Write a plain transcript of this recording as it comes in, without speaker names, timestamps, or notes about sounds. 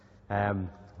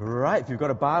Right, if you've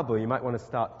got a Bible, you might want to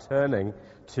start turning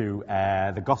to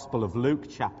the Gospel of Luke,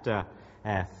 chapter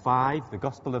 5. The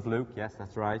Gospel of Luke, yes,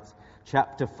 that's right.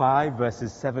 Chapter 5,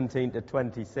 verses 17 to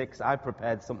 26. I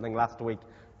prepared something last week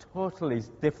totally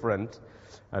different,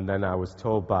 and then I was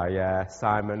told by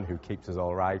Simon, who keeps us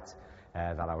all right,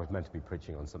 that I was meant to be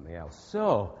preaching on something else.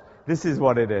 So, this is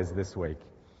what it is this week.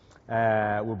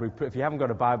 If you haven't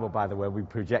got a Bible, by the way, we'll be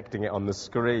projecting it on the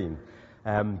screen.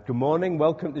 Good morning,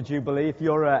 welcome to Jubilee. If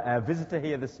you're a visitor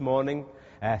here this morning,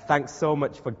 thanks so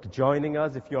much for joining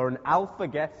us. If you're an Alpha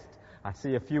guest, I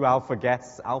see a few Alpha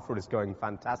guests. Alpha is going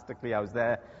fantastically. I was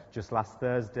there just last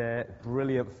Thursday.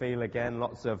 Brilliant feel again.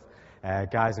 Lots of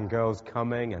guys and girls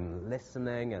coming and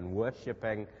listening and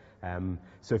worshipping.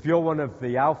 So if you're one of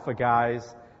the Alpha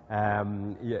guys,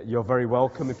 you're very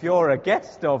welcome. If you're a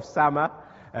guest of Sama,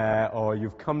 or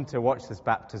you've come to watch this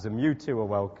baptism, you too are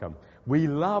welcome. We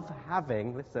love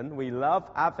having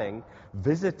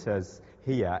visitors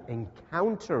here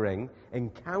encountering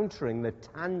the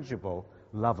tangible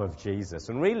love of Jesus.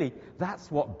 And really,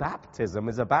 that's what baptism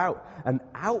is about, an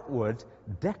outward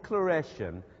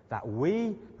declaration that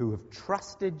we who have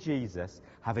trusted Jesus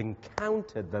have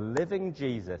encountered the living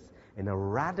Jesus in a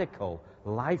radical,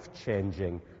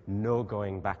 life-changing,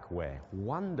 no-going-back way.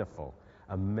 Wonderful,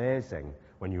 amazing,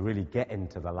 when you really get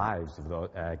into the lives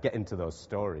of get into those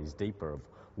stories deeper of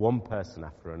one person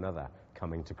after another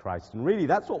coming to Christ. And really,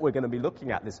 that's what we're going to be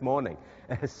looking at this morning.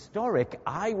 A historic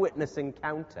eyewitness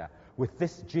encounter with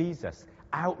this Jesus,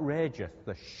 outrageous,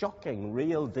 the shocking,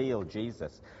 real deal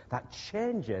Jesus that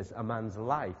changes a man's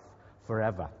life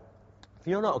forever. If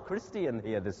you're not a Christian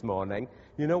here this morning,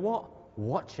 you know what?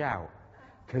 Watch out,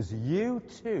 because you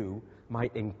too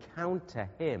might encounter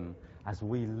him as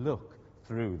we look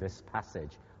through this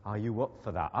passage. Are you up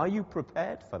for that? Are you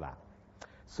prepared for that?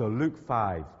 So Luke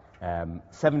 5,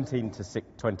 17 to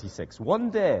 26. One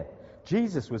day,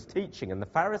 Jesus was teaching, and the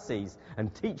Pharisees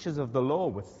and teachers of the law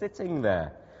were sitting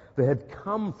there. They had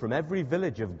come from every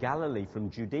village of Galilee, from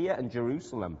Judea and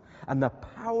Jerusalem, and the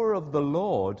power of the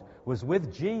Lord was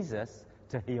with Jesus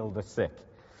to heal the sick.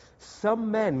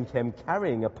 Some men came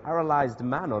carrying a paralyzed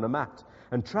man on a mat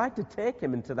and tried to take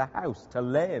him into the house to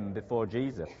lay him before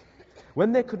Jesus.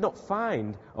 When they could not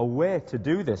find a way to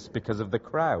do this because of the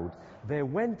crowd, they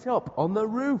went up on the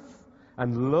roof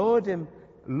and lowered him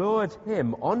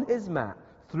on his mat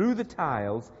through the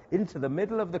tiles into the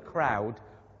middle of the crowd,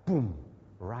 boom,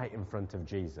 right in front of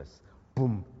Jesus.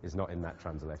 Boom is not in that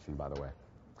translation, by the way.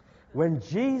 When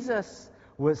Jesus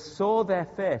saw their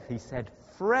faith, he said,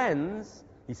 "Friend,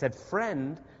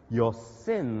 your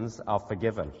sins are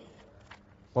forgiven."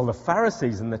 Well, the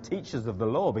Pharisees and the teachers of the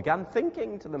law began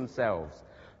thinking to themselves,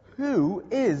 "Who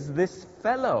is this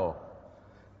fellow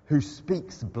who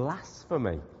speaks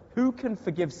blasphemy? Who can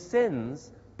forgive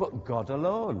sins but God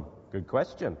alone?" Good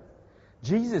question.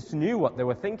 Jesus knew what they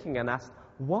were thinking and asked,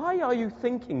 "Why are you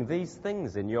thinking these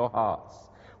things in your hearts?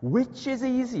 Which is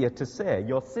easier to say,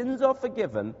 'Your sins are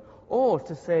forgiven,' or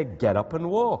to say, 'Get up and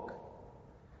walk'?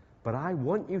 But I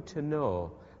want you to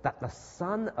know that the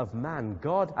Son of Man,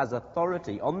 God, has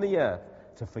authority on the earth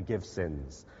to forgive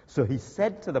sins." So he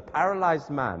said to the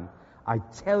paralyzed man, "I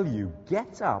tell you,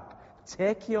 get up,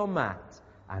 take your mat,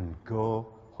 and go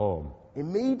home."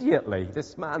 Immediately,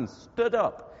 this man stood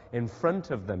up in front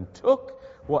of them, took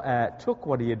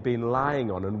what he had been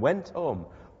lying on, and went home,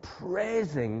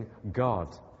 praising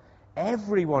God.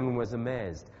 Everyone was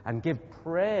amazed and gave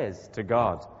praise to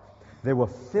God. They were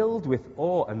filled with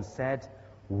awe and said,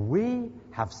 "We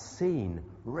have seen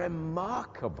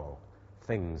remarkable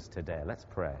things today." Let's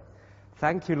pray.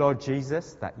 Thank you, Lord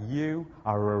Jesus, that you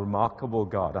are a remarkable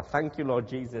God. I thank you, Lord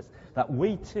Jesus, that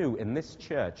we too in this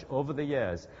church over the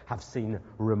years have seen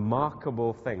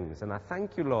remarkable things. And I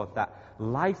thank you, Lord, that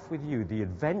life with you, the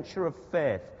adventure of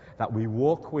faith that we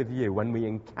walk with you, when we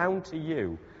encounter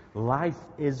you, life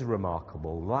is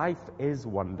remarkable, life is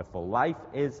wonderful, life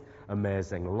is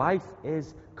amazing, life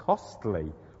is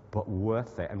costly, but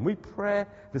worth it. And we pray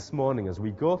this morning as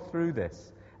we go through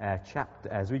this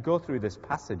as we go through this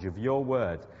passage of your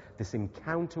word, this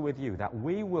encounter with you, that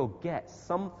we will get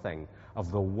something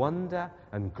of the wonder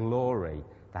and glory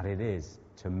that it is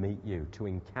to meet you, to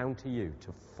encounter you,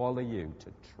 to follow you,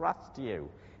 to trust you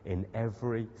in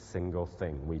every single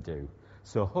thing we do.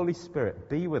 So Holy Spirit,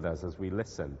 be with us as we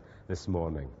listen this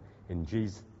morning. In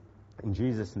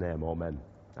Jesus' name, amen.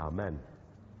 Amen.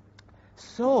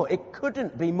 So, it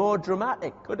couldn't be more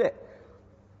dramatic, could it?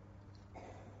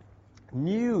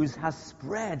 News has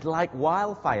spread like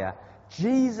wildfire.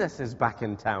 Jesus is back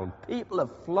in town. People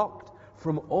have flocked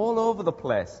from all over the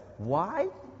place. Why?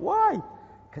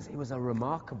 Because he was a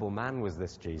remarkable man, was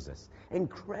this Jesus.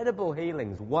 Incredible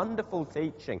healings, wonderful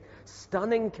teaching,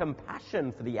 stunning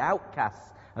compassion for the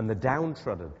outcasts and the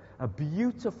downtrodden, a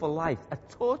beautiful life, a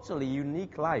totally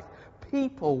unique life.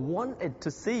 People wanted to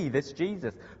see this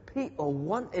Jesus. People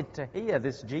wanted to hear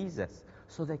this Jesus.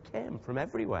 So they came from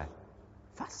everywhere.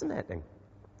 Fascinating.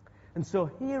 And so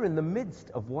here in the midst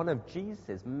of one of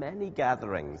Jesus' many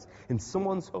gatherings in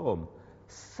someone's home,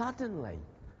 suddenly,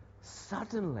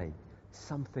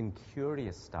 something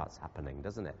curious starts happening,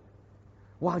 doesn't it?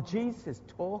 While Jesus is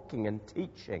talking and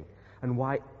teaching, and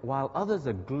while others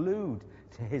are glued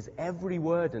to his every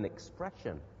word and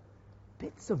expression,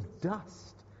 bits of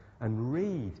dust and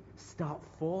reed start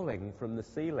falling from the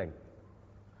ceiling.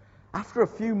 After a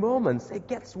few moments, it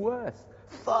gets worse.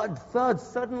 Thud, thud,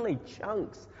 suddenly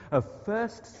chunks of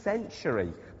first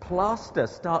century plaster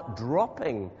start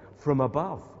dropping from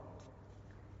above.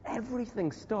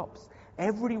 Everything stops.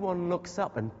 Everyone looks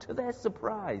up, and to their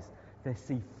surprise, they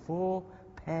see 4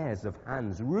 pairs of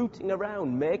hands rooting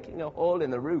around, making a hole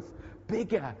in the roof,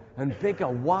 bigger and bigger,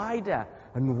 wider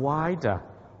and wider.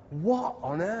 What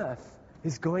on earth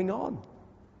is going on?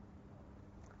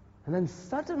 And then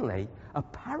suddenly, a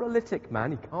paralytic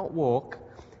man, he can't walk,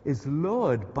 is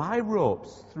lowered by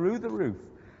ropes through the roof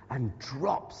and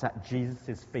drops at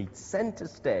Jesus' feet, center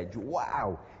stage.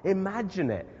 Wow,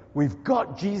 imagine it. We've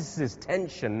got Jesus'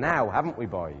 attention now, haven't we,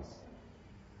 boys?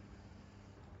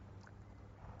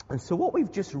 And so what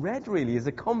we've just read really is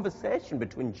a conversation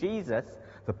between Jesus,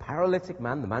 the paralytic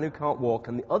man, the man who can't walk,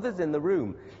 and the others in the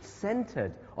room,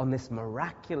 centered on this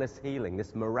miraculous healing,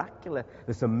 this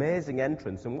amazing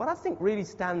entrance. And what I think really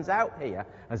stands out here,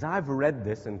 as I've read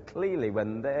this, and clearly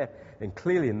in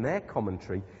their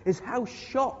commentary, is how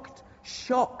shocked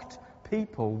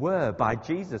people were by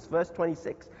Jesus. Verse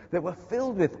 26, they were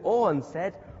filled with awe and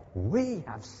said, "We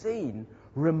have seen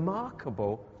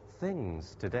remarkable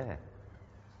things today."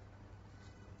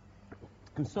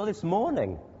 And so this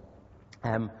morning,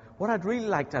 what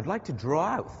I'd like to draw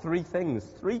out 3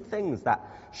 things that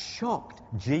shocked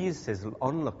Jesus'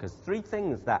 onlookers, 3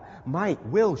 things that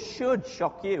should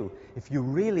shock you if you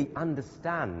really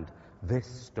understand this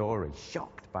story,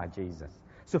 shocked by Jesus.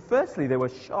 So firstly, they were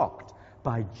shocked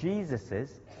by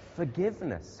Jesus'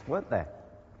 forgiveness, weren't they?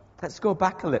 Let's go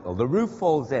back a little. The roof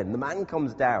falls in, the man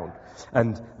comes down,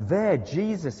 and there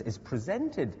Jesus is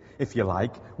presented, if you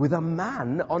like, with a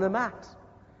man on a mat,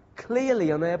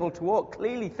 clearly unable to walk,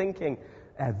 clearly thinking,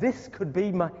 this could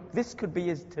be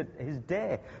his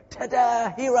day.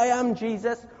 Ta-da! Here I am,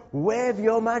 Jesus. Wave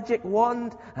your magic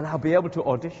wand, and I'll be able to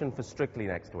audition for Strictly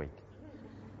next week.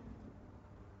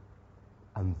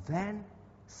 And then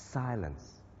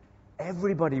silence.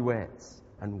 Everybody waits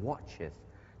and watches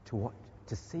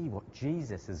to see what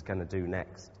Jesus is going to do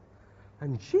next.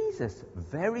 And Jesus,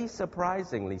 very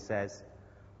surprisingly, says,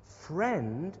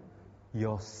 "Friend,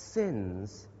 your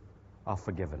sins are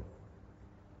forgiven."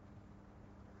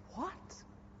 What?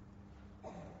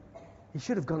 He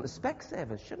should have gone to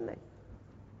Specsavers, shouldn't he?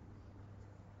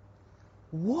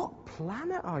 What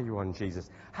planet are you on, Jesus?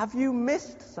 Have you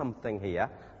missed something here?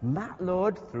 Mat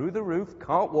lowered through the roof,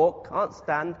 can't walk, can't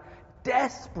stand,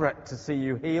 desperate to see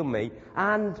you heal me,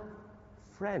 and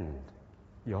friend,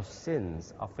 your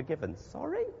sins are forgiven.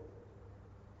 Sorry?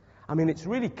 I mean, it's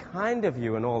really kind of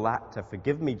you and all that to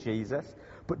forgive me, Jesus,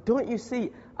 but don't you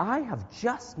see, I have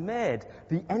just made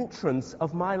the entrance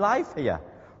of my life here.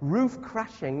 Roof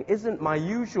crashing isn't my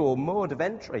usual mode of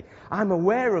entry. I'm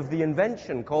aware of the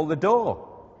invention called the door.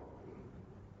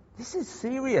 This is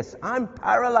serious. I'm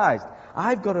paralyzed.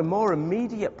 I've got a more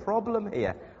immediate problem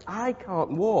here. I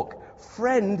can't walk.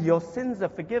 Friend, your sins are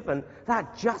forgiven.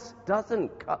 That just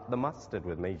doesn't cut the mustard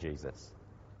with me, Jesus.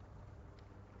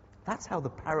 That's how the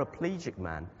paraplegic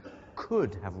man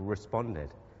could have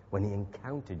responded when he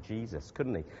encountered Jesus,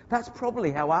 couldn't he? That's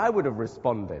probably how I would have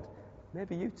responded.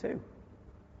 Maybe you too.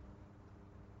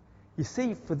 You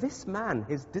see, for this man,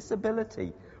 his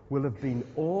disability will have been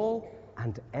all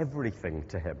and everything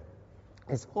to him.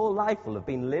 His whole life will have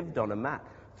been lived on a mat,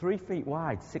 3 feet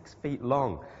wide, 6 feet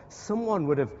long. Someone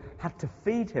would have had to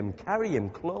feed him, carry him,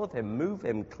 clothe him, move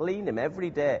him, clean him every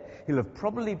day. He'll have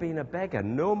probably been a beggar,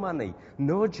 no money,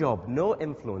 no job, no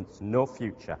influence, no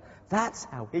future. That's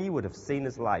how he would have seen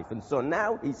his life. And so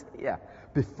now he's here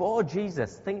before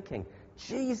Jesus thinking,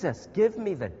 Jesus, give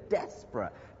me the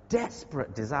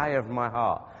desperate desire of my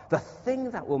heart, the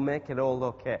thing that will make it all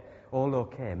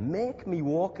okay. Make me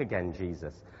walk again,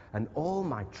 Jesus, and all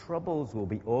my troubles will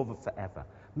be over forever.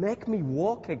 Make me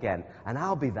walk again, and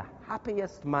I'll be the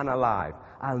happiest man alive.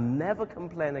 I'll never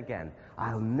complain again.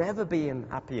 I'll never be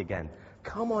unhappy again.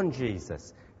 Come on,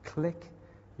 Jesus, click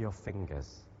your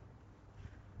fingers.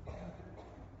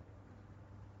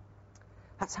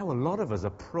 That's how a lot of us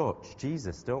approach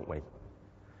Jesus, don't we?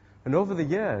 And over the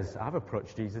years, I've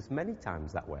approached Jesus many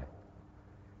times that way.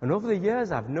 And over the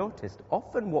years, I've noticed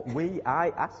often what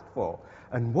I ask for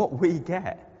and what we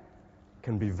get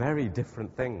can be very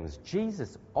different things.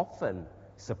 Jesus often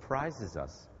surprises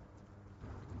us.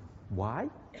 Why?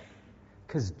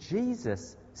 Because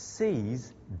Jesus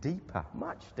sees deeper,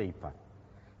 much deeper.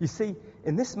 You see,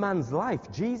 in this man's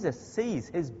life, Jesus sees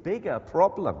his bigger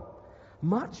problem,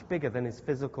 much bigger than his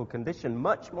physical condition,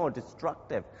 much more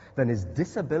destructive than his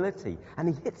disability, and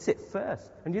he hits it first.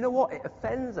 And you know what? It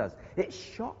offends us. It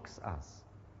shocks us.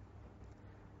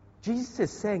 Jesus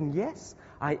is saying, yes,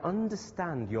 I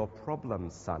understand your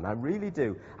problems, son. I really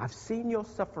do. I've seen your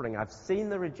suffering. I've seen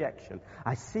the rejection.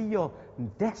 I see your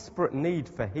desperate need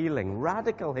for healing,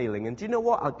 radical healing. And do you know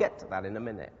what? I'll get to that in a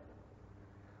minute.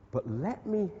 But let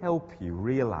me help you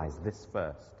realize this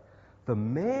first. The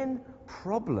main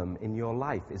problem in your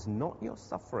life is not your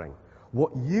suffering,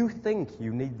 what you think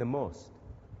you need the most.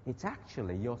 It's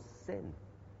actually your sin.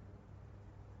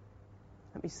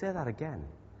 Let me say that again.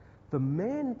 The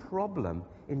main problem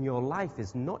in your life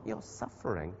is not your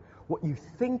suffering, what you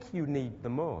think you need the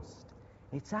most.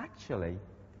 It's actually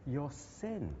your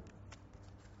sin.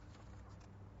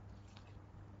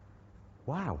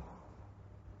 Wow.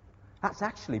 That's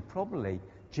actually probably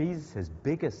Jesus'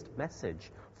 biggest message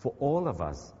for all of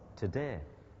us today.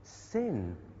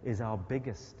 Sin is our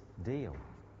biggest deal.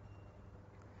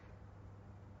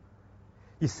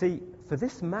 You see, for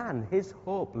this man, his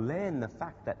hope lay in the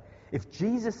fact that if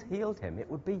Jesus healed him, it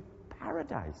would be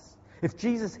paradise. If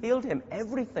Jesus healed him,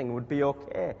 everything would be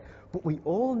okay. But we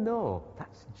all know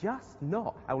that's just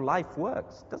not how life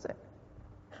works, does it?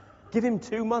 Give him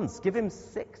 2 months, give him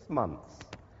 6 months.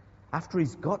 After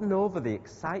he's gotten over the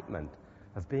excitement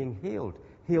of being healed,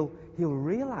 he'll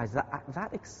realize that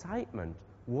that excitement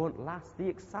won't last. The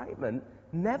excitement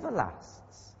never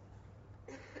lasts.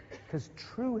 Because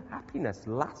true happiness,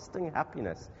 lasting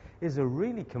happiness, is a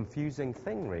really confusing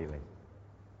thing, really.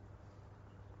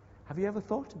 Have you ever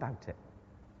thought about it?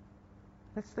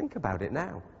 Let's think about it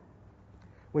now.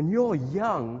 When you're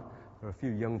young, there are a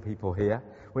few young people here,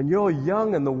 when you're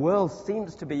young and the world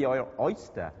seems to be your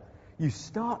oyster, you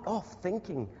start off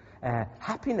thinking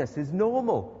happiness is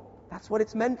normal. That's what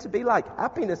it's meant to be like.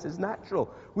 Happiness is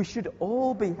natural. We should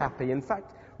all be happy. In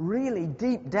fact, really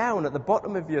deep down at the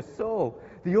bottom of your soul,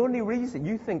 the only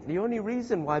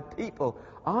reason why people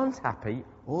aren't happy,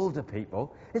 older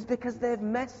people, is because they've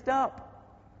messed up.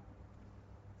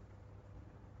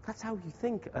 That's how you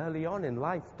think early on in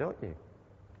life, don't you?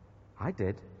 I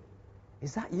did.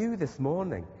 Is that you this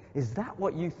morning? Is that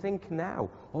what you think now?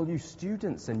 All you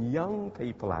students and young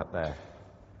people out there.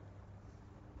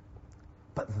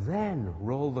 But then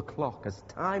roll the clock as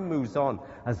time moves on,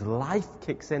 as life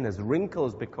kicks in, as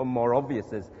wrinkles become more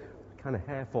obvious, as kind of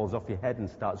hair falls off your head and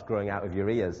starts growing out of your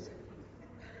ears.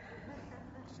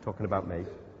 Just talking about me.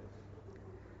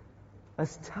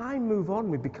 As time moves on,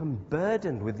 we become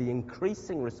burdened with the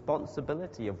increasing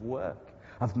responsibility of work,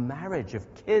 of marriage, of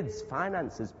kids,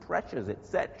 finances, pressures,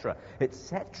 etc.,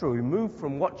 etc. We move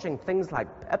from watching things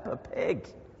like Peppa Pig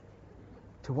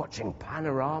to watching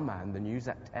Panorama and the news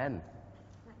at 10.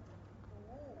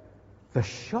 The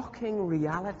shocking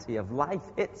reality of life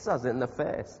hits us in the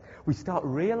face. We start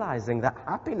realizing that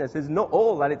happiness is not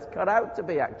all that it's cut out to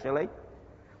be, actually.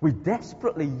 We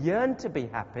desperately yearn to be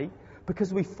happy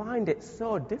because we find it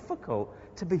so difficult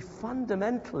to be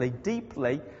fundamentally,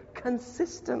 deeply,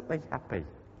 consistently happy.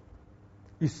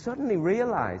 You suddenly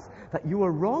realize that you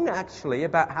were wrong, actually,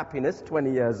 about happiness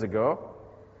 20 years ago.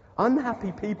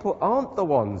 Unhappy people aren't the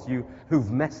ones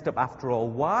who've messed up after all.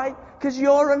 Why? Because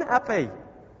you're unhappy.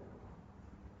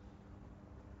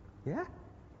 Yeah?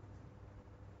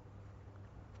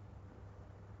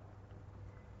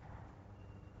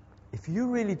 If you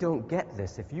really don't get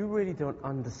this, if you really don't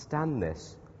understand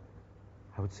this,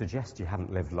 I would suggest you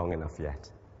haven't lived long enough yet.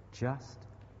 Just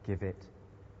give it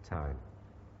time.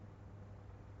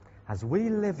 As we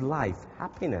live life,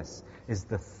 happiness is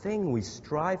the thing we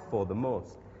strive for the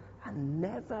most and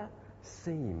never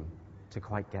seem to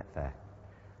quite get there.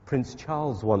 Prince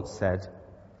Charles once said,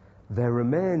 "There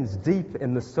remains deep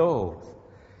in the soul,"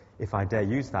 if I dare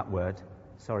use that word.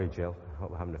 Sorry, Jill, I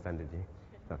hope I haven't offended you.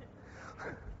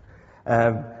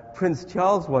 Prince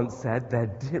Charles once said,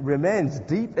 "There remains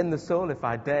deep in the soul, if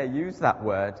I dare use that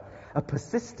word, a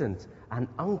persistent and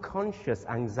unconscious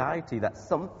anxiety that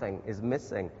something is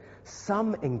missing,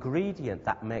 some ingredient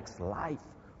that makes life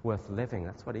worth living."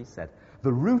 That's what he said.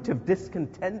 The root of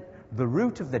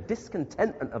the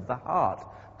discontentment of the heart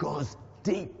goes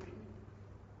deep.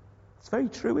 It's very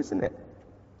true, isn't it?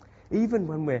 Even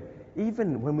when we're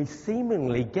even when we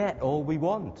seemingly get all we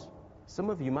want. Some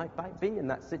of you might be in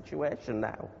that situation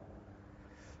now.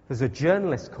 There's a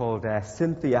journalist called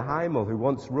Cynthia Heimel who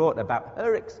once wrote about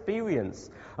her experience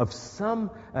of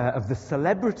some of the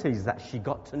celebrities that she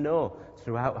got to know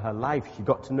throughout her life. She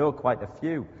got to know quite a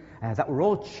few that were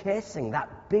all chasing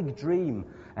that big dream,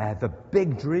 the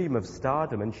big dream of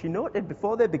stardom. And she noted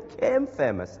before they became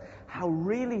famous how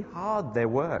really hard they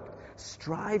worked,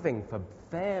 striving for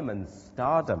fame and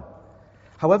stardom.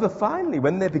 However, finally,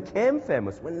 when they became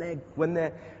famous, when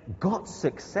they got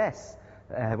success,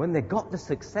 when they got the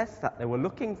success that they were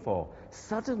looking for,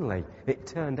 suddenly it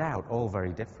turned out all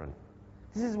very different.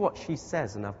 This is what she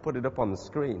says, and I've put it up on the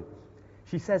screen.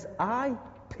 She says, "I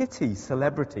pity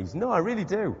celebrities. No, I really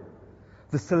do.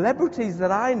 The celebrities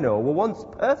that I know were once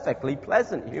perfectly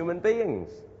pleasant human beings,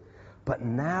 but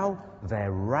now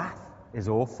their wrath is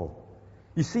awful.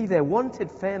 You see, they wanted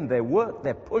fame, they worked,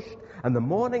 they pushed, and the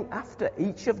morning after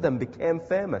each of them became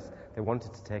famous, they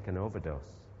wanted to take an overdose.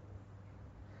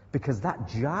 Because that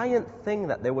giant thing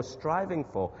that they were striving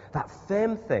for, that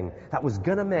fame thing that was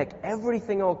going to make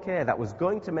everything okay, that was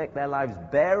going to make their lives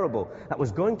bearable, that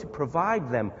was going to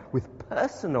provide them with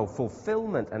personal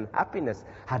fulfillment and happiness,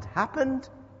 had happened,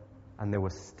 and they were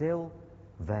still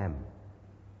them.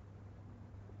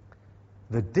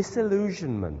 The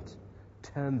disillusionment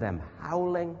turned them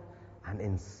howling and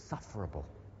insufferable."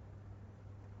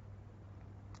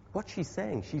 What's she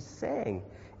saying? She's saying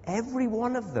every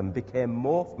one of them became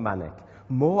more manic,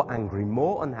 more angry,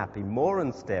 more unhappy, more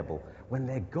unstable when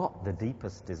they got the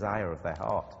deepest desire of their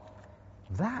heart.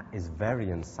 That is very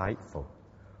insightful.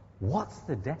 What's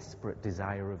the desperate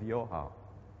desire of your heart?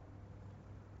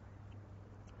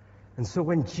 And so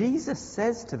when Jesus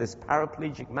says to this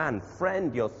paraplegic man,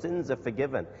 "Friend, your sins are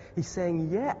forgiven," he's saying,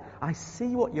 yeah, I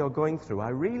see what you're going through, I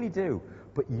really do,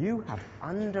 but you have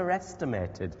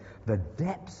underestimated the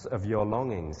depths of your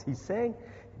longings. He's saying,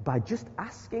 by just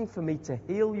asking for me to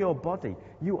heal your body,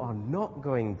 you are not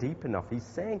going deep enough. He's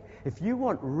saying, if you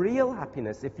want real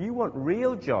happiness, if you want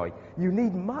real joy, you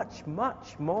need much,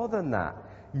 much more than that.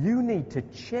 You need to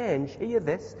change, hear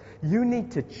this, you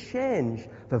need to change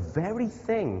the very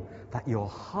thing that your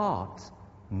heart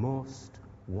most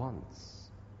wants.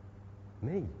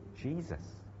 Me,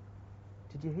 Jesus.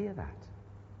 Did you hear that?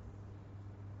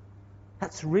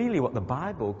 That's really what the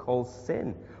Bible calls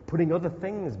sin. Putting other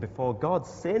things before God.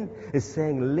 Sin is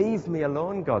saying, leave me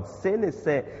alone, God. Sin is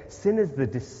the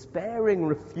despairing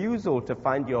refusal to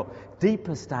find your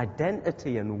deepest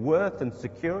identity and worth and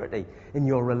security in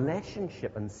your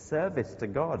relationship and service to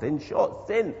God. In short,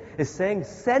 sin is saying,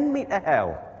 send me to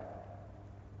hell.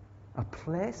 A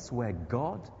place where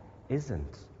God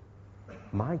isn't.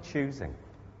 My choosing.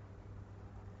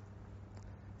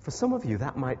 For some of you,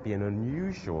 that might be an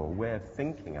unusual way of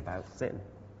thinking about sin.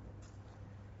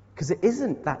 Because it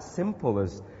isn't that simple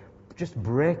as just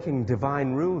breaking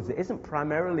divine rules. It isn't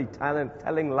primarily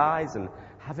telling lies and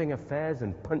having affairs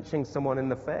and punching someone in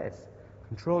the face.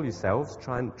 Control yourselves.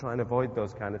 Try and avoid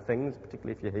those kind of things,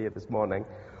 particularly if you're here this morning.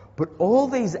 But all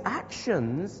these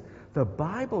actions, the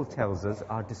Bible tells us,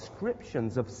 are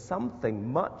descriptions of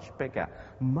something much bigger,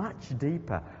 much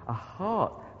deeper. A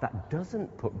heart that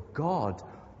doesn't put God,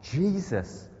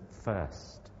 Jesus,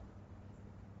 first.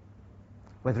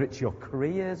 Whether it's your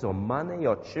careers or money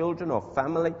or children or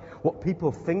family, what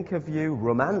people think of you,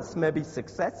 romance maybe,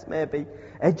 success maybe,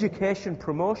 education,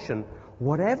 promotion,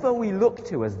 whatever we look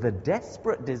to as the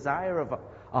desperate desire of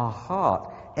our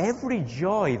heart, every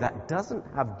joy that doesn't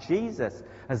have Jesus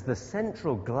as the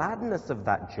central gladness of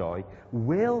that joy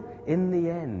will, in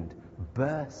the end,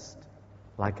 burst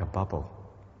like a bubble.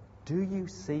 Do you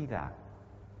see that?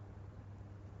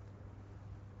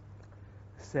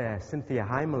 Cynthia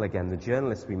Heimel again, the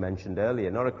journalist we mentioned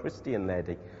earlier, not a Christian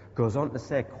lady, goes on to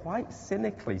say quite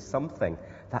cynically something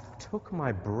that took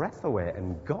my breath away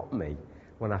and got me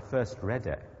when I first read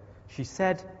it. She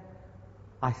said,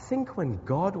 I think when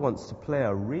God wants to play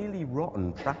a really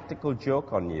rotten practical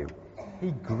joke on you,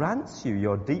 he grants you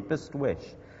your deepest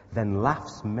wish, then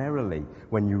laughs merrily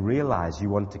when you realize you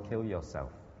want to kill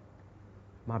yourself.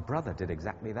 My brother did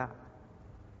exactly that.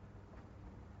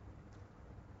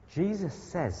 Jesus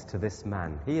says to this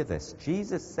man, hear this,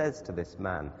 Jesus says to this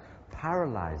man,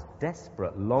 paralyzed,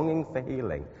 desperate, longing for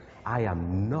healing, I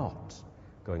am not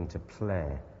going to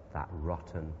play that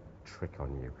rotten trick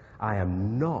on you. I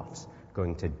am not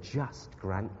going to just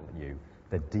grant you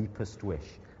the deepest wish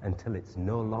until it's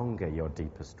no longer your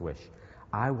deepest wish.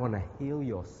 I want to heal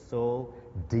your soul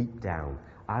deep down.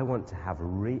 I want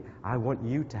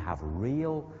you to have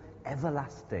real,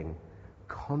 everlasting,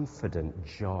 confident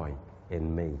joy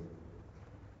in me.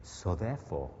 So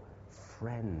therefore,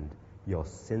 friend, your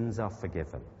sins are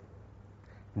forgiven.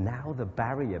 Now the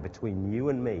barrier between you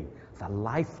and me, the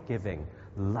life-giving,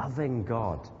 loving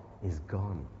God, is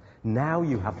gone. Now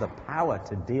you have the power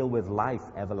to deal with life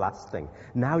everlasting.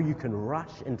 Now you can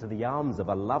rush into the arms of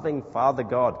a loving Father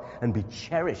God and be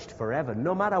cherished forever,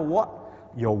 no matter what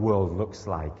your world looks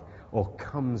like or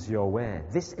comes your way.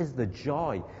 This is the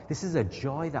joy. This is a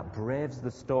joy that braves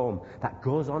the storm, that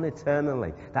goes on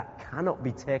eternally, that cannot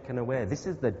be taken away. This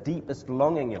is the deepest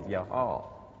longing of your heart,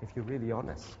 if you're really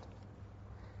honest.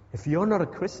 If you're not a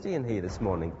Christian here this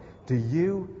morning, do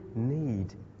you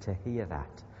need to hear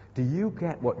that? Do you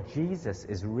get what Jesus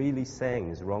is really saying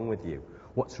is wrong with you?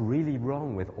 What's really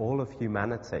wrong with all of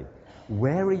humanity?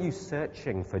 Where are you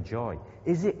searching for joy?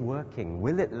 Is it working?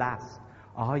 Will it last?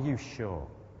 Are you sure?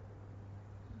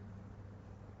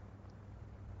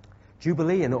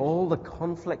 Jubilee and all the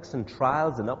conflicts and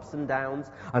trials and ups and downs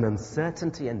and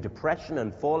uncertainty and depression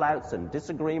and fallouts and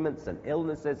disagreements and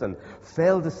illnesses and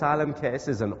failed asylum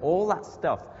cases and all that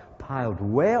stuff piled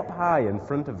way up high in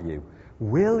front of you,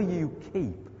 will you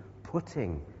keep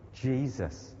putting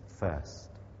Jesus first?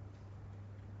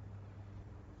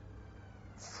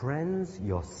 Friends,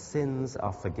 your sins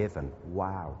are forgiven.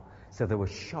 Wow. So they were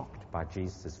shocked by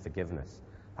Jesus' forgiveness.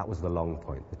 That was the long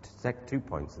point. The 2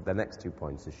 points, the next 2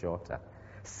 points are shorter.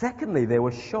 Secondly, they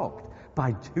were shocked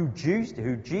by who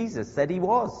Jesus said he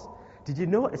was. Did you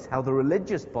notice how the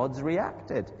religious bods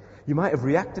reacted? You might have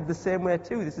reacted the same way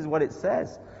too. This is what it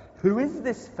says. Who is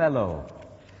this fellow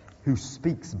who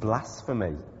speaks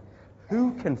blasphemy?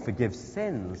 Who can forgive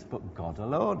sins but God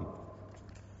alone?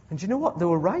 And do you know what? They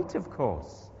were right, of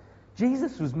course.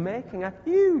 Jesus was making a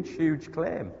huge, huge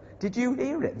claim. Did you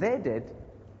hear it? They did.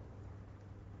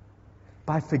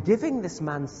 By forgiving this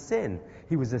man's sin,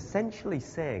 he was essentially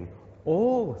saying,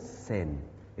 all sin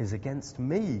is against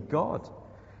me, God.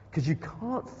 Because you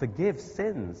can't forgive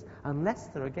sins unless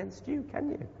they're against you,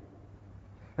 can you?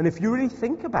 And if you really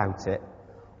think about it,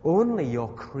 only your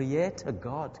Creator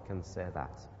God can say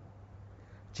that.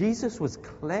 Jesus was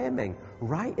claiming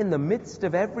right in the midst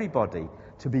of everybody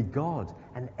to be God,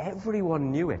 and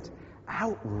everyone knew it.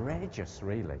 Outrageous,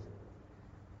 really.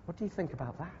 What do you think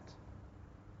about that?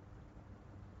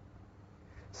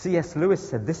 C.S. Lewis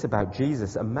said this about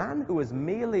Jesus: a man who was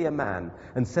merely a man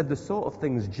and said the sort of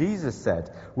things Jesus said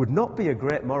would not be a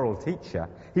great moral teacher.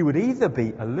 He would either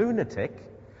be a lunatic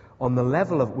on the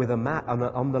level with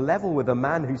a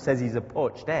man who says he's a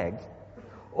poached egg,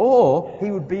 or he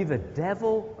would be the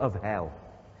devil of hell.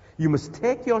 You must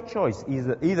take your choice.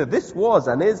 Either this was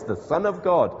and is the Son of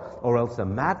God, or else a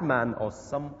madman or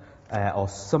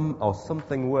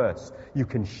something worse. You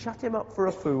can shut him up for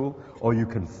a fool, or you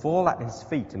can fall at his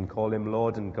feet and call him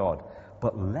Lord and God.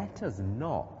 But let us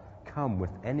not come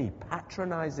with any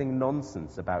patronizing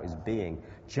nonsense about his being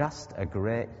just a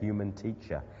great human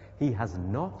teacher. He has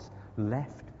not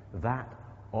left that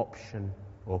option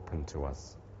open to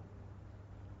us.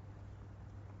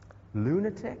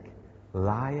 Lunatic,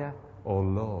 liar, or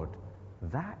Lord,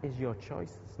 that is your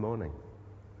choice this morning.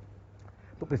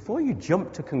 But before you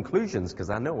jump to conclusions,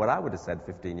 because I know what I would have said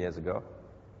 15 years ago,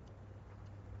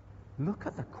 look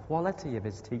at the quality of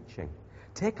his teaching.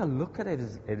 Take a look at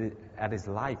his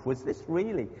life. Was this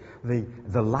really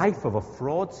the life of a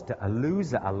fraudster, a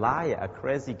loser, a liar, a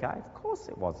crazy guy? Of course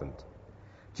it wasn't.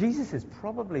 Jesus is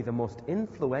probably the most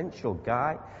influential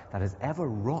guy that has ever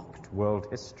rocked world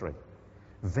history.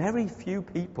 Very few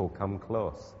people come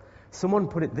close. Someone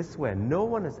put it this way: no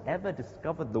one has ever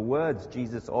discovered the words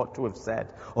Jesus ought to have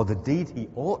said or the deed he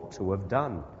ought to have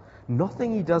done.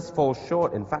 Nothing he does falls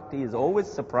short. In fact, he is always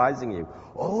surprising you,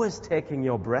 always taking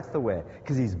your breath away,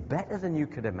 because he's better than you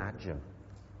could imagine.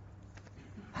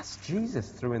 That's Jesus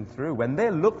through and through. When they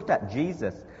looked at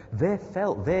Jesus, they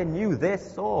felt, they knew, they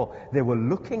saw. They were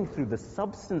looking through the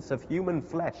substance of human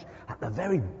flesh at the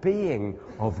very being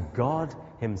of God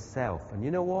himself. And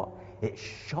you know what? It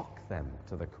shocked them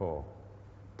to the core.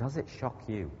 Does it shock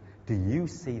you? Do you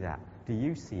see that? Do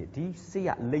you see it? Do you see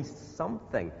at least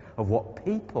something of what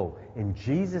people in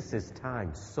Jesus'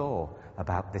 time saw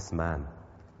about this man?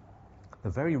 The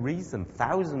very reason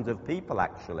thousands of people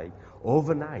actually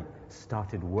overnight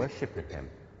started worshipping him.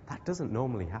 That doesn't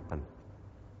normally happen.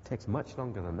 It takes much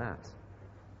longer than that.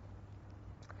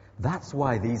 That's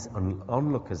why these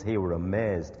onlookers here were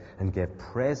amazed and gave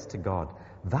praise to God.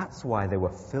 That's why they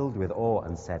were filled with awe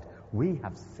and said, "We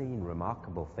have seen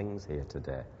remarkable things here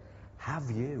today."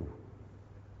 Have you?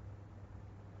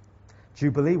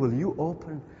 Jubilee, will you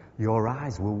open your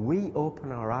eyes? Will we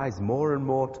open our eyes more and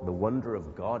more to the wonder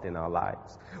of God in our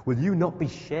lives? Will you not be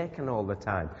shaken all the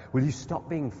time? Will you stop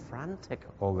being frantic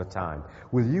all the time?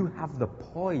 Will you have the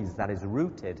poise that is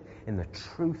rooted in the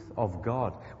truth of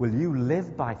God? Will you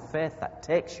live by faith that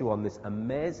takes you on this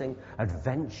amazing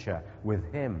adventure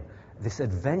with Him? This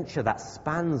adventure that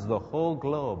spans the whole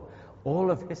globe, all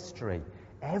of history,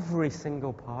 every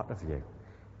single part of you,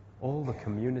 all the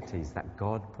communities that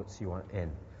God puts you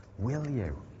in. Will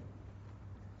you?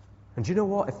 And do you know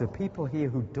what? If the people here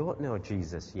who don't know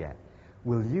Jesus yet,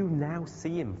 will you now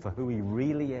see Him for who He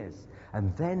really is,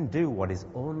 and then do what is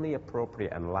only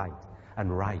appropriate and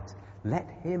right? Let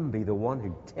Him be the one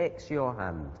who takes your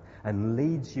hand and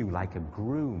leads you like a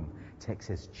groom takes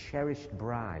his cherished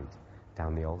bride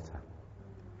down the altar.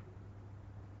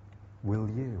 Will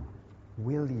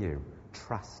you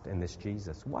trust in this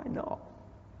Jesus? Why not?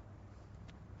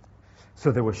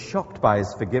 So they were shocked by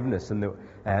His forgiveness and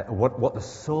what the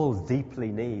soul deeply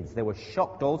needs. They were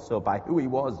shocked also by who He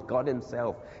was, God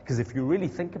Himself. Because if you really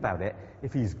think about it,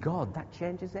 if He's God, that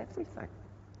changes everything.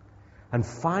 And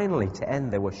finally, to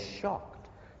end, they were shocked,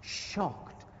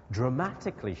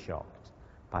 dramatically shocked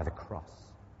by the cross.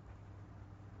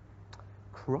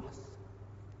 Cross?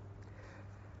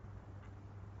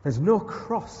 There's no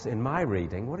cross in my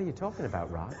reading. What are you talking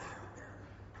about, Raj?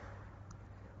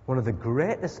 One of the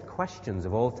greatest questions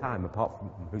of all time, apart from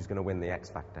who's going to win the X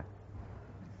Factor.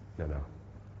 No.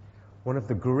 One of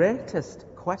the greatest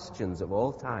questions of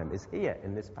all time is here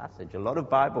in this passage. A lot of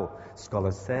Bible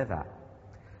scholars say that.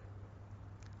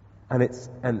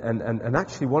 And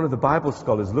actually one of the Bible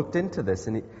scholars looked into this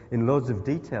in loads of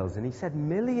details, and he said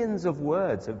millions of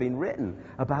words have been written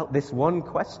about this one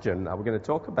question that we're going to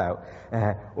talk about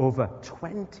over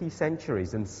 20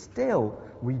 centuries, and still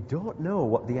we don't know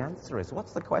what the answer is.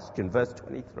 What's the question? Verse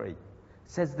 23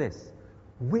 says this: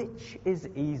 which is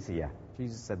easier?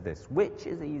 Jesus said this: which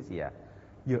is easier,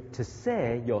 to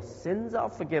say your sins are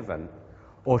forgiven,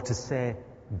 or to say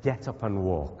get up and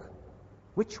walk?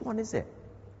 Which one is it?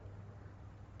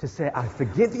 To say, I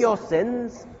forgive your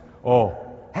sins,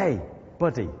 or, hey,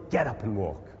 buddy, get up and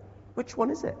walk? Which one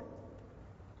is it?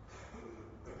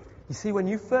 You see, when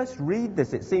you first read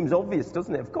this, it seems obvious,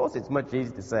 doesn't it? Of course, it's much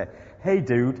easier to say, hey,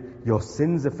 dude, your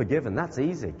sins are forgiven. That's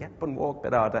easy. Get up and walk a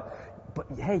bit harder. But,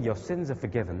 hey, your sins are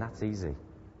forgiven. That's easy.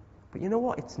 But you know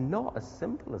what? It's not as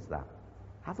simple as that.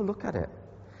 Have a look at it.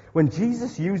 When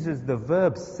Jesus uses the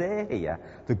verb say here,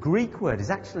 the Greek word is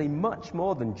actually much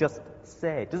more than just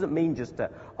say. It doesn't mean just to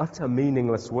utter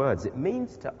meaningless words. It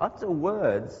means to utter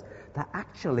words that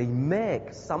actually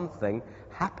make something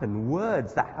happen.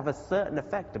 Words that have a certain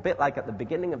effect. A bit like at the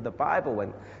beginning of the Bible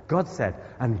when God said,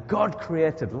 and God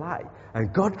created light.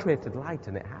 And God created light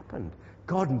and it happened.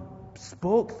 God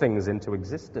spoke things into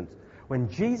existence. When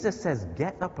Jesus says,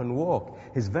 get up and walk,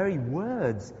 His very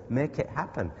words make it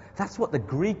happen. That's what the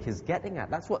Greek is getting at.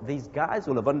 That's what these guys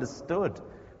will have understood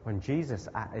when Jesus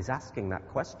is asking that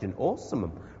question.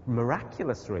 Awesome,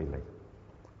 miraculous, really.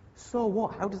 So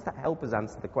what? How does that help us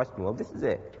answer the question? Well, this is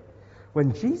it.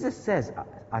 When Jesus says,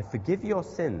 I forgive your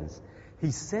sins,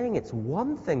 He's saying it's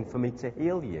one thing for me to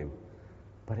heal you,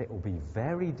 but it will be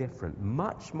very different,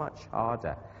 much, much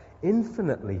harder,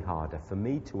 infinitely harder for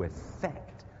me to effect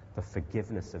the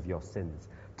forgiveness of your sins,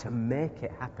 to make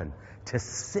it happen, to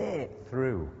see it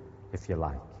through, if you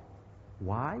like.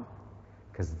 Why?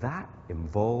 Because that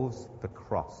involves the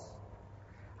cross.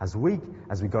 As we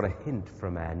got a hint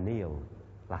from Neil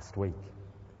last week,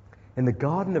 in the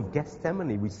Garden of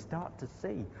Gethsemane, we start to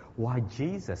see why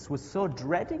Jesus was so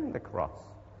dreading the cross.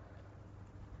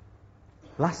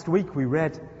 Last week we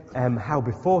read how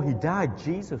before He died,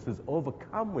 Jesus was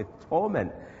overcome with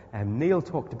torment. Neil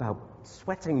talked about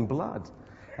sweating blood.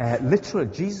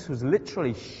 Jesus was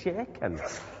literally shaken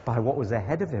by what was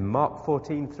ahead of Him. Mark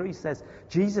 14:3 says,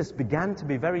 Jesus began to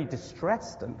be very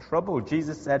distressed and troubled.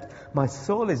 Jesus said, my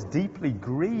soul is deeply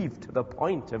grieved to the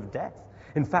point of death.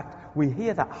 In fact, we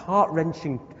hear the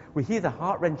heart-wrenching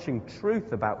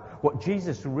truth about what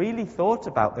Jesus really thought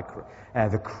about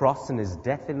the cross and His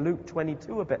death in Luke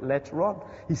 22 a bit later on.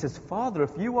 He says, Father,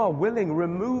 if you are willing,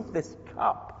 remove this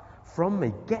cup from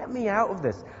me. Get me out of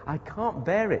this. I can't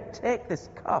bear it. Take this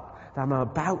cup that I'm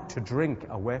about to drink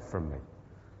away from me.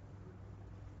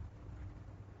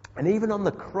 And even on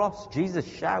the cross, Jesus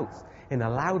shouts in a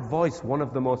loud voice one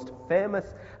of the most famous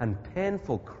and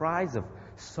painful cries of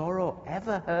sorrow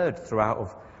ever heard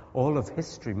throughout all of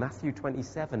history. Matthew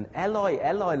 27, Eloi,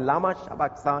 Eloi, lama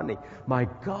sabachthani. My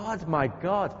God,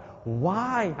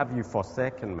 why have you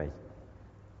forsaken me?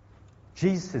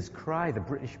 Jesus' cry, the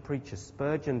British preacher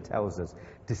Spurgeon tells us,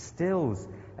 distills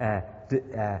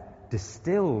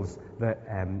distills the,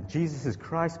 Jesus'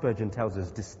 Christ, Spurgeon tells us,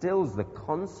 distills the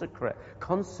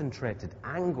concentrated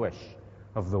anguish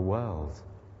of the world.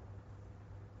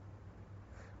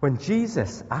 When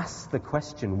Jesus asks the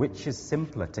question, which is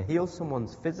simpler, to heal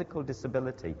someone's physical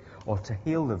disability or to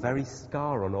heal the very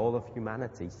scar on all of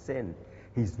humanity, sin,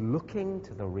 he's looking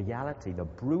to the reality, the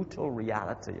brutal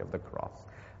reality of the cross.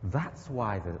 That's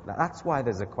why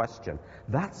there's a question.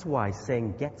 That's why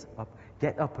saying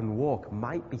get up and walk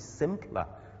might be simpler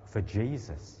for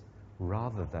Jesus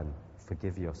rather than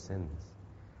forgive your sins.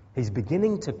 He's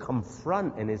beginning to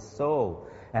confront in his soul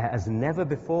as never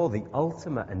before the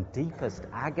ultimate and deepest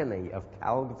agony of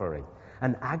Calvary,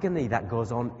 an agony that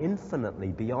goes on infinitely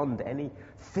beyond any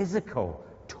physical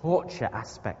torture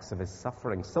aspects of his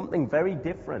suffering, something very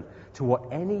different to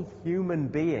what any human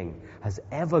being has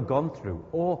ever gone through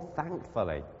or,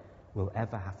 thankfully, will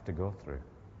ever have to go through.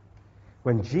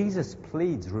 When Jesus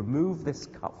pleads, remove this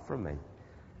cup from me,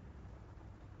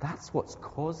 that's what's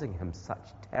causing him such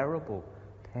terrible,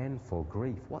 painful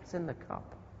grief. What's in the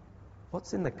cup?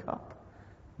 What's in the cup?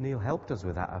 Neil helped us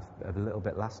with that a little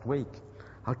bit last week.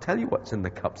 I'll tell you what's in the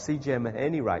cup. C.J.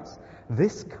 Mahaney writes,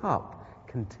 this cup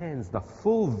contains the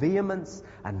full vehemence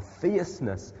and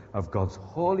fierceness of God's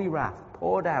holy wrath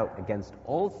poured out against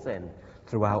all sin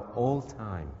throughout all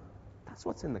time. That's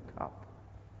what's in the cup.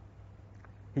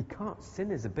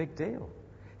 Sin is a big deal.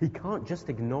 He can't just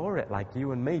ignore it like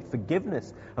you and me.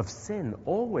 Forgiveness of sin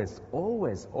always,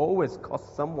 always, always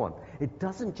costs someone. It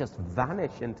doesn't just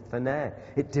vanish into thin air.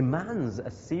 It demands a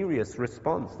serious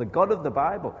response. The God of the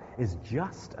Bible is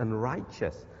just and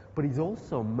righteous, but he's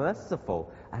also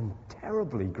merciful and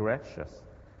terribly gracious.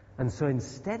 And so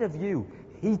instead of you,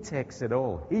 he takes it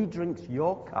all. He drinks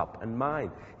your cup and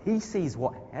mine. He sees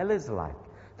what hell is like,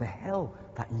 the hell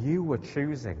that you were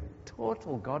choosing.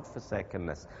 Total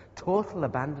God-forsakenness, total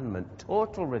abandonment,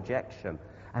 total rejection.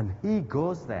 And he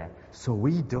goes there so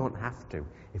we don't have to,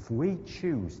 if we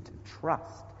choose to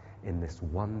trust in this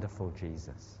wonderful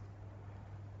Jesus.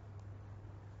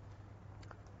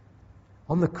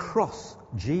 On the cross,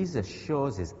 Jesus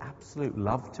shows his absolute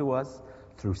love to us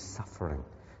through suffering.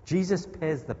 Jesus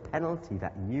pays the penalty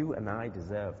that you and I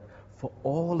deserve for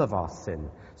all of our sin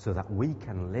so that we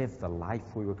can live the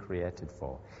life we were created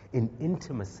for, in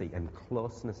intimacy and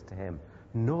closeness to him,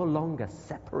 no longer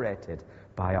separated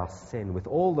by our sin, with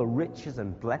all the riches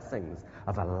and blessings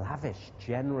of a lavish,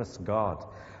 generous God,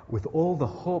 with all the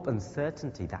hope and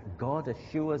certainty that God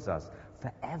assures us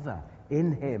forever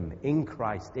in him, in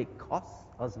Christ. It costs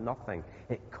us nothing.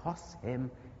 It costs him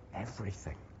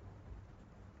everything.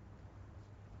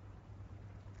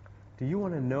 Do you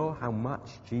want to know how much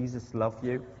Jesus loved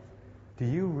you? Do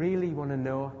you really want to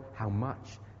know how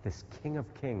much this King of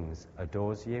Kings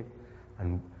adores you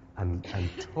and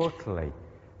totally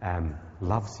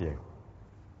loves you?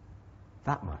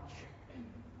 That much.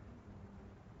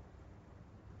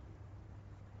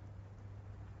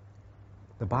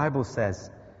 The Bible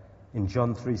says in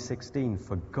John 3:16,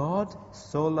 for God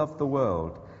so loved the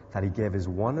world that he gave his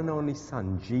one and only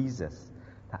Son, Jesus,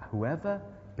 that whoever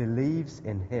believes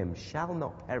in him shall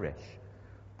not perish,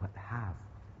 but have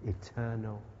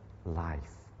eternal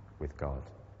life with God.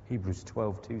 Hebrews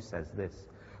 12:2 says this,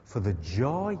 for the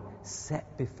joy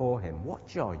set before him. What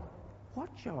joy?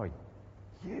 What joy?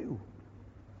 You.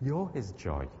 You're his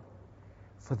joy.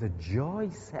 For the joy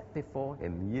set before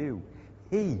him,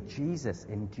 he, Jesus,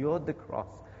 endured the cross,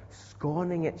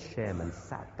 scorning its shame, and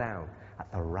sat down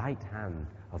at the right hand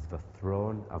of the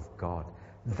throne of God.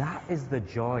 That is the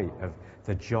joy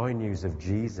news of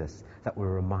Jesus that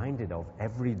we're reminded of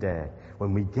every day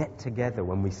when we get together,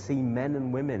 when we see men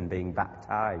and women being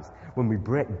baptized, when we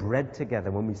break bread together,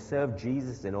 when we serve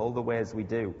Jesus in all the ways we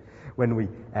do, when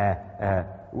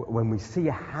we see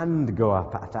a hand go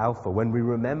up at Alpha, when we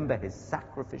remember his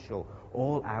sacrificial,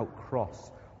 all-out cross.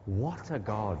 What a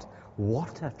God,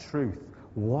 what a truth,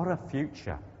 what a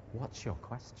future. What's your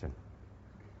question?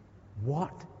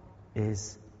 What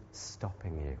is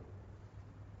stopping you?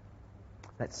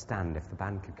 Let's stand. If the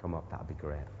band could come up, that would be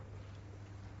great.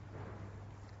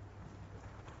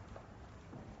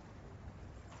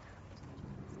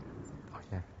 Oh,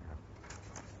 yeah.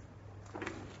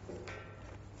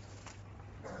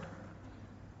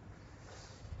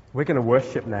 We're going to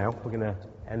worship now. We're going to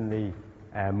end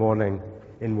the morning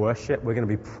in worship. We're going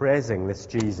to be praising this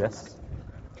Jesus.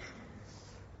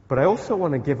 But I also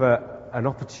want to give an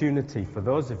opportunity for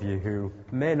those of you who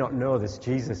may not know this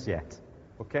Jesus yet.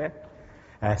 Okay?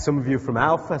 Some of you from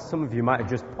Alpha, some of you might have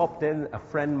just popped in, a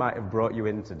friend might have brought you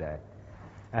in today.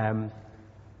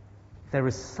 There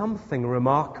is something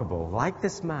remarkable, like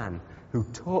this man who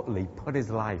totally put his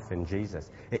life in Jesus.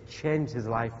 It changed his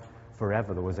life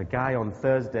forever. There was a guy on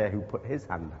Thursday who put his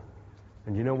hand up.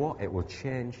 And you know what? It will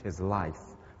change his life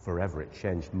forever. It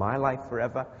changed my life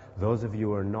forever. Those of you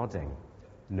who are nodding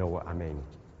know what I mean.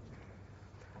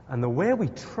 And the way we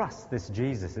trust this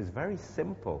Jesus is very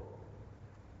simple,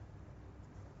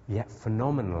 yet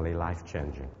phenomenally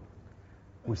life-changing.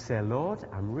 We say, Lord,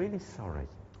 I'm really sorry.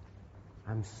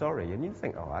 I'm sorry. And you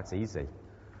think, oh, that's easy.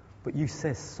 But you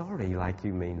say sorry like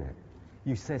you mean it.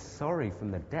 You say sorry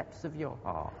from the depths of your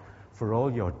heart for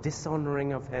all your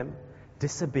dishonoring of him,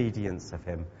 disobedience of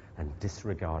him, and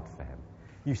disregard for him.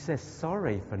 You say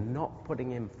sorry for not putting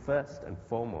him first and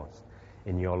foremost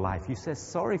in your life. You say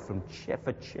sorry for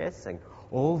chasing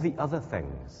all the other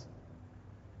things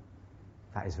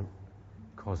that is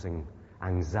causing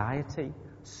anxiety,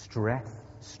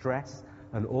 stress,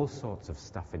 and all sorts of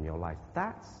stuff in your life.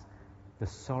 That's the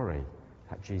sorry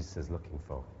that Jesus is looking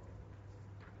for.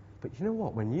 But you know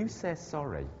what? When you say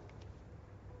sorry,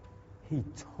 he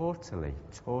totally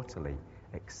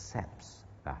accepts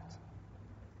that.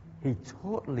 He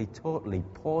totally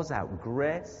pours out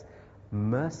grace,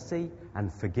 mercy,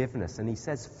 and forgiveness. And he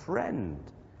says, friend,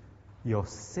 your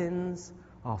sins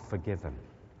are forgiven.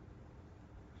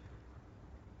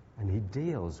 And he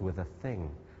deals with a thing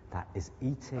that is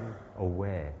eating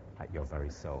away at your very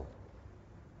soul.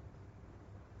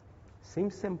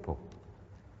 Seems simple.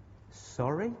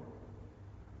 Sorry,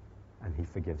 and he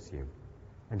forgives you.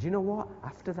 And you know what?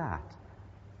 After that,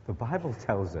 the Bible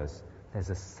tells us there's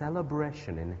a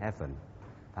celebration in heaven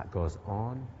that goes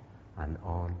on and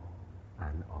on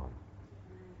and on.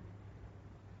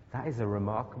 That is a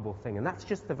remarkable thing, and that's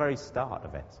just the very start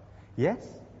of it. Yes,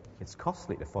 it's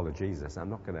costly to follow Jesus. I'm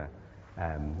not going to,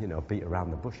 beat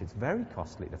around the bush. It's very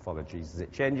costly to follow Jesus.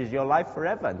 It changes your life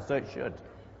forever, and so it should.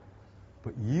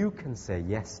 But you can say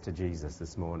yes to Jesus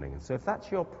this morning. And so if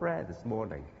that's your prayer this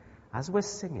morning, as we're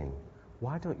singing,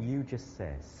 why don't you just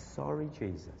say, sorry,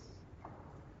 Jesus?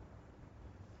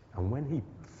 And when he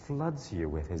floods you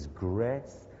with his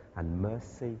grace and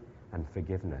mercy and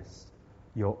forgiveness,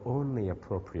 your only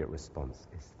appropriate response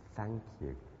is thank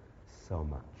you so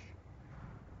much.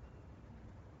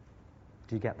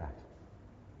 Do you get that?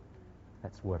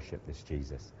 Let's worship this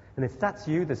Jesus. And if that's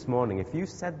you this morning, if you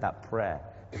said that prayer,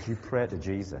 if you pray to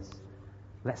Jesus,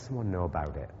 let someone know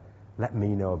about it. Let me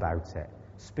know about it.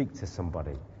 Speak to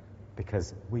somebody,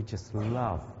 because we just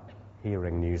love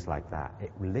hearing news like that.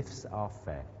 It lifts our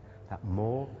faith that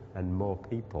more and more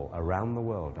people around the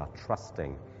world are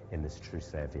trusting in this true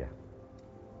Savior.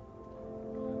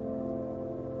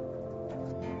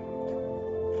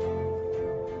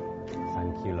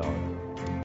 Thank you, Lord.